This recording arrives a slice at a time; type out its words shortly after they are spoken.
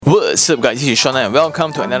What's up guys, this is Sean and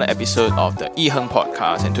welcome to another episode of the Yiheng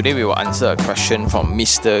Podcast, and today we will answer a question from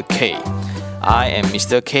Mr. K. I am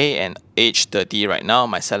Mr. K and age 30 right now.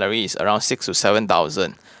 My salary is around 6 to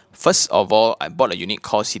 7,000. First of all, I bought a unit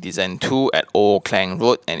called Citizen 2 at Old Klang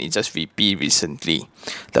Road and it just VP recently.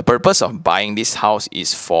 The purpose of buying this house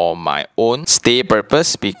is for my own stay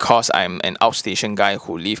purpose because I'm an outstation guy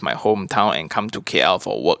who leave my hometown and come to KL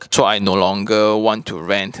for work. So I no longer want to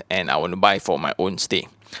rent and I want to buy for my own stay.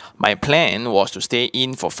 My plan was to stay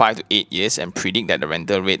in for 5 to 8 years and predict that the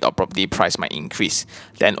rental rate or property price might increase,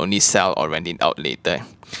 then only sell or rent it out later.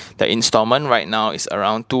 The installment right now is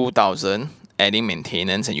around 2,000. Adding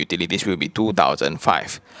maintenance and utilities will be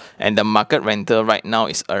 2,005, and the market rental right now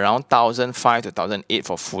is around 1,005 to 1,008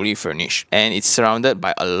 for fully furnished, and it's surrounded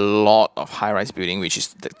by a lot of high-rise building, which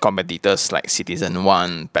is the competitors like Citizen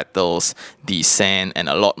 1, Petals, Descent, and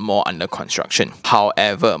a lot more under construction.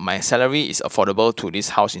 However, my salary is affordable to this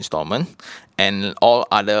house installment and all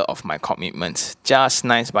other of my commitments. Just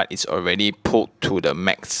nice, but it's already pulled to the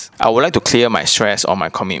max. I would like to clear my stress on my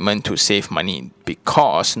commitment to save money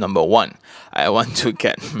because number one, I want to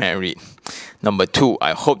get married. Number two,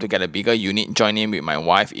 I hope to get a bigger unit, join in with my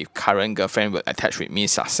wife if current girlfriend will attach with me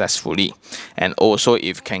successfully, and also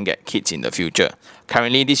if can get kids in the future.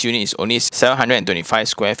 Currently, this unit is only 725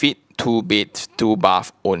 square feet, 2 beds, 2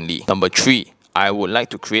 baths only. Number three, I would like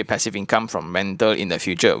to create passive income from rental in the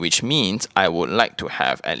future, which means I would like to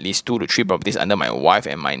have at least 2 to 3 properties under my wife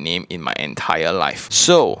and my name in my entire life.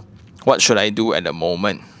 So, what should I do at the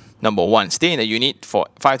moment? Number one, stay in the unit for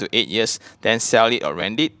 5 to 8 years, then sell it or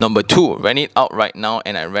rent it. Number two, rent it out right now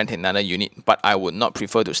and I rent another unit, but I would not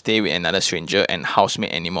prefer to stay with another stranger and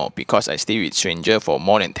housemate anymore because I stay with stranger for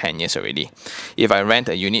more than 10 years already. If I rent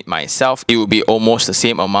a unit myself, it will be almost the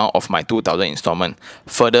same amount of my 2,000 installment.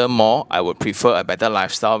 Furthermore, I would prefer a better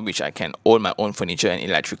lifestyle which I can own my own furniture and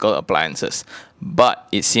electrical appliances. But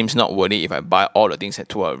it seems not worthy if I buy all the things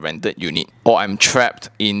to a rented unit, or I'm trapped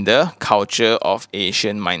in the culture of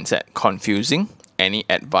Asian mindset. Confusing? Any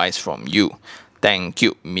advice from you? Thank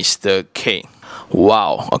you, Mr. K.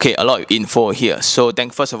 Wow, okay, a lot of info here. So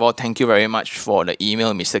first of all, thank you very much for the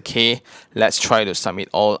email, Mr. K. Let's try to sum it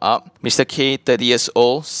all up. Mr. K, 30 years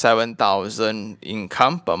old, 7,000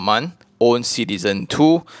 income per month, owns Citizen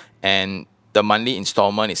 2, and the monthly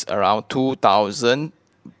installment is around 2,000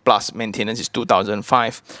 plus maintenance is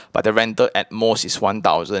 2,005, but the rental at most is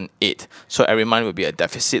 1,008. So every month will be a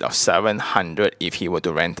deficit of 700 if he were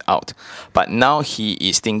to rent out. But now he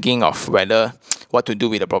is thinking of what to do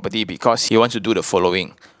with the property because he wants to do the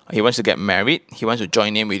following. He wants to get married, he wants to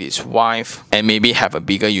join in with his wife and maybe have a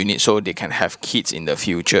bigger unit so they can have kids in the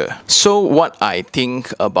future. So what I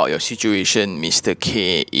think about your situation, Mr.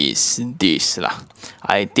 K, is this lah.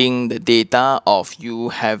 I think the data of you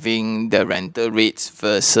having the rental rates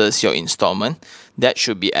versus your installment, that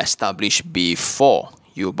should be established before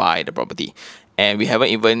you buy the property. And we haven't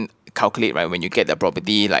even calculate, right, when you get the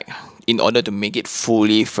property, like in order to make it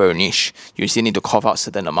fully furnished, you still need to cough out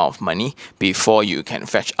certain amount of money before you can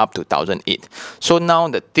fetch up to 1,008. So now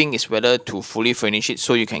the thing is whether to fully furnish it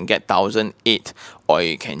so you can get 1,008 or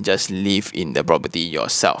you can just live in the property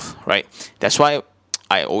yourself, right? That's why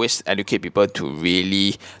I always educate people to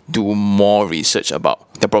really do more research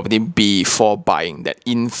about the property before buying. That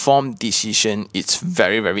informed decision is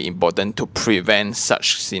very, very important to prevent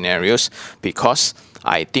such scenarios because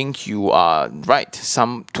I think you are right.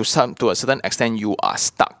 To a certain extent, you are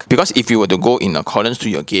stuck. Because if you were to go in accordance to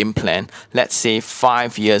your game plan, let's say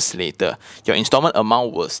 5 years later, your installment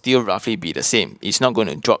amount will still roughly be the same. It's not going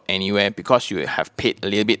to drop anywhere because you have paid a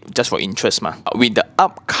little bit just for interest. With the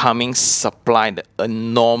upcoming supply, the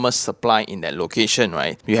enormous supply in that location,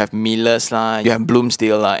 right? You have Millers, you have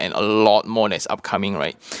Bloomsdale, and a lot more that's upcoming,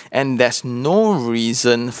 right? And there's no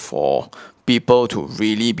reason for people to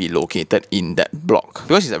really be located in that block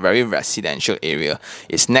because it's a very residential area.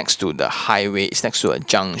 It's next to the highway, it's next to a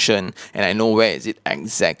junction, and I know where is it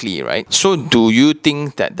exactly, right? So do you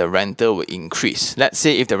think that the rental will increase? Let's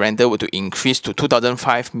say if the rental were to increase to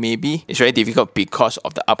 2,005, maybe it's very difficult because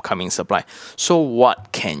of the upcoming supply. So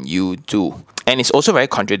what can you do? And it's also very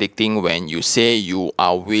contradicting when you say you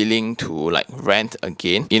are willing to rent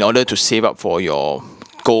again in order to save up for your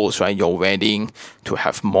goals, right? Your wedding, to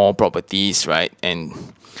have more properties, right?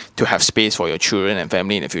 And to have space for your children and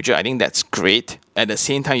family in the future. I think that's great. At the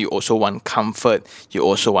same time, you also want comfort. You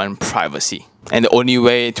also want privacy. And the only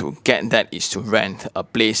way to get that is to rent a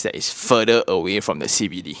place that is further away from the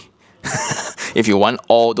CBD. If you want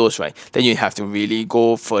all those, right, then you have to really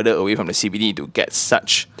go further away from the CBD to get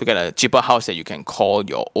a cheaper house that you can call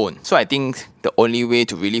your own. So I think the only way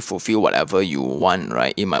to really fulfill whatever you want,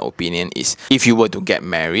 right, in my opinion, is if you were to get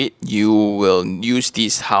married, you will use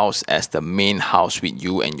this house as the main house with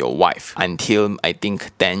you and your wife until I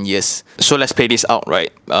think 10 years. So let's play this out,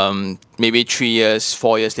 right? Maybe 3 years,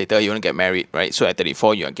 4 years later, you want to get married, right? So at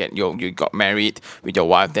 34, you got married with your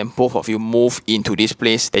wife. Then both of you move into this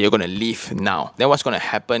place that you're going to live now. Then what's going to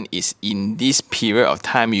happen is in this period of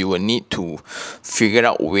time, you will need to figure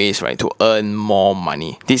out ways, right, to earn more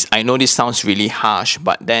money. I know this sounds really harsh,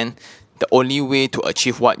 but then the only way to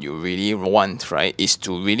achieve what you really want, right, is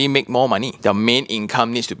to really make more money. The main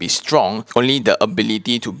income needs to be strong. Only the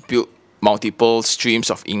ability to build multiple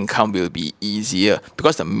streams of income will be easier,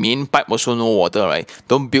 because the main pipe also no water, right?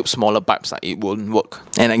 Don't build smaller pipes, it won't work.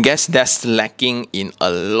 And I guess that's lacking in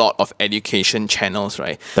a lot of education channels,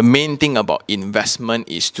 right? The main thing about investment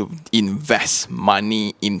is to invest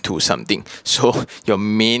money into something. So your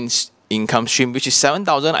main income stream, which is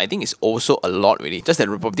 7,000, I think is also a lot really. Just that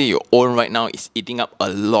the property you own right now is eating up a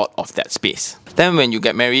lot of that space. Then when you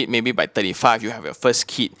get married, maybe by 35, you have your first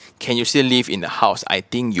kid. Can you still live in the house? I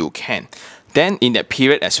think you can. Then in that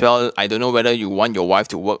period as well, I don't know whether you want your wife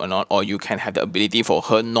to work or not, or you can have the ability for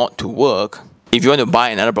her not to work. If you want to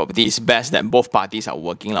buy another property, it's best that both parties are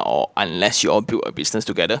working, or unless you all build a business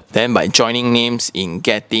together. Then by joining names in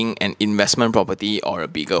getting an investment property or a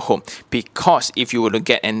bigger home. Because if you were to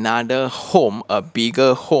get another home, a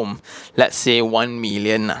bigger home, let's say 1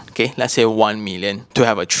 million, okay, let's say 1 million to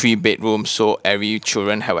have a 3-bedroom, so every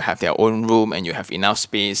children will have their own room and you have enough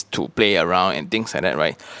space to play around and things like that,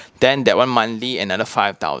 right? Then that one monthly, another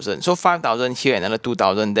 5,000. So 5,000 here, another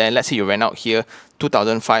 2,000 there. Let's say you rent out here,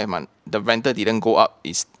 2,500 month. The rental didn't go up.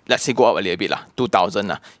 Let's say go up a little bit,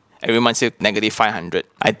 2,000. Every month still negative 500.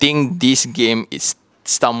 I think this game is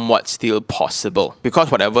somewhat still possible, because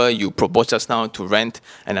whatever you propose just now to rent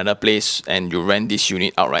another place and you rent this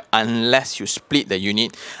unit outright, unless you split the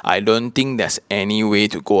unit, I don't think there's any way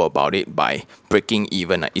to go about it by breaking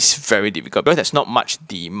even. It's very difficult because there's not much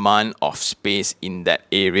demand of space in that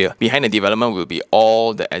area. Behind the development will be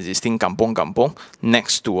all the existing kampong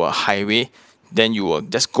next to a highway. Then you will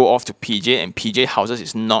just go off to PJ, and PJ houses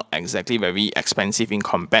is not exactly very expensive in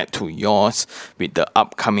compared to yours with the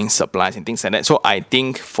upcoming supplies and things like that. So I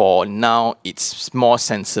think for now, it's more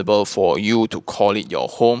sensible for you to call it your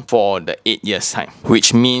home for the 8 years time,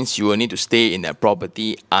 which means you will need to stay in that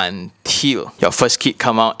property until your first kid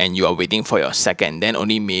come out and you are waiting for your second. Then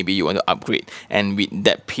only maybe you want to upgrade. And with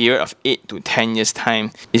that period of 8 to 10 years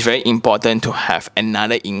time, it's very important to have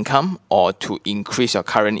another income or to increase your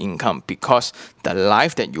current income, because the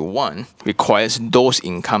life that you want requires those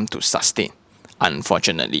income to sustain,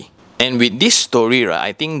 unfortunately. And with this story, right,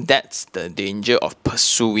 I think that's the danger of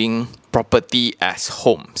pursuing property as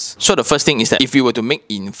homes. So the first thing is that if we were to make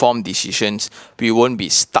informed decisions, we won't be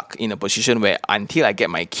stuck in a position where until I get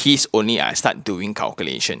my keys only I start doing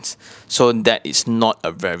calculations. So that is not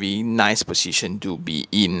a very nice position to be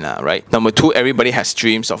in, right? Number two, everybody has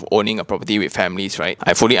dreams of owning a property with families, right?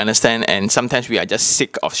 I fully understand, and sometimes we are just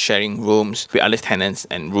sick of sharing rooms with other tenants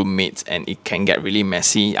and roommates, and it can get really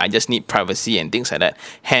messy. I just need privacy and things like that.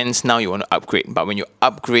 Hence, now you want to upgrade. But when you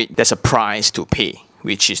upgrade, there's a price to pay,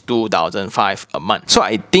 which is 2,500 a month. So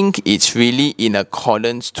I think it's really in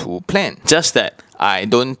accordance to plan. Just that I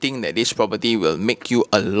don't think that this property will make you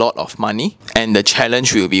a lot of money. And the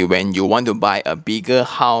challenge will be when you want to buy a bigger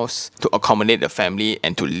house to accommodate the family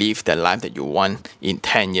and to live the life that you want in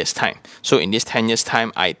 10 years time. So in this 10 years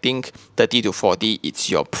time, I think 30 to 40, it's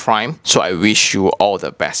your prime. So I wish you all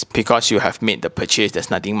the best, because you have made the purchase. There's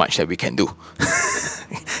nothing much that we can do.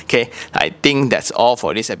 Okay, I think that's all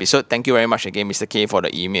for this episode. Thank you very much again, Mr. K, for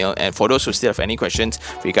the email. And for those who still have any questions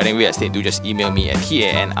regarding real estate, do just email me at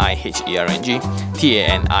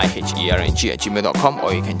taniherng@gmail.com,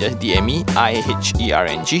 or you can just DM me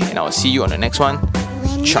IHERNG, and I'll see you on the next one.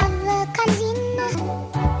 Ciao.